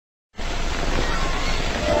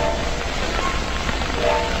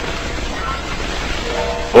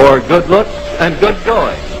For good looks and good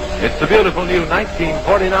going, it's the beautiful new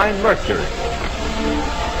 1949 Mercury.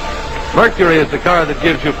 Mercury is the car that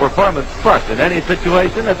gives you performance plus in any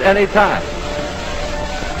situation at any time.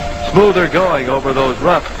 Smoother going over those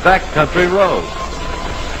rough backcountry roads.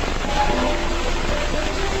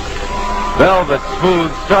 Velvet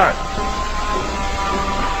smooth start.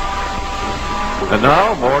 And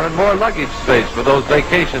now more and more luggage space for those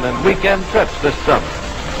vacation and weekend trips this summer.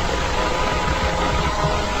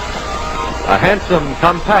 A handsome,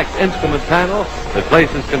 compact instrument panel that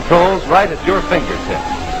places controls right at your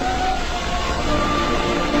fingertips.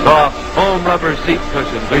 Soft foam rubber seat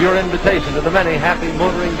cushions are your invitation to the many happy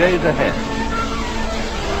motoring days ahead.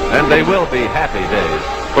 And they will be happy days,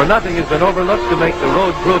 for nothing has been overlooked to make the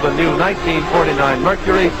road-proven new 1949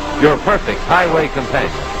 Mercury your perfect highway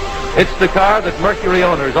companion. It's the car that Mercury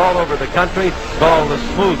owners all over the country call the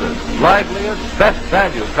smoothest, liveliest, best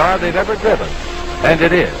value car they've ever driven. And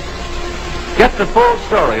it is. Get the full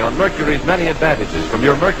story on Mercury's many advantages from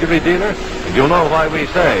your Mercury dealer, and you'll know why we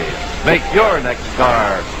say, make your next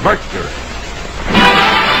car Mercury.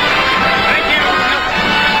 Thank you.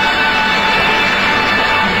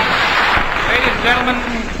 Ladies and gentlemen,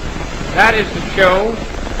 that is the show,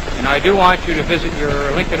 and I do want you to visit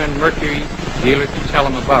your Lincoln-Mercury dealer to tell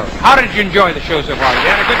them about it. How did you enjoy the show so far? You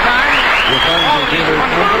had a good time? You'll find your dealer's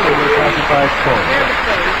number in your classified phone.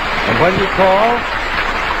 And when you call,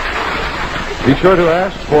 be sure to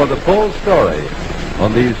ask for the full story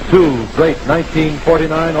on these two great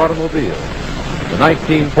 1949 automobiles. The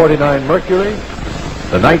 1949 Mercury,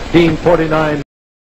 the 1949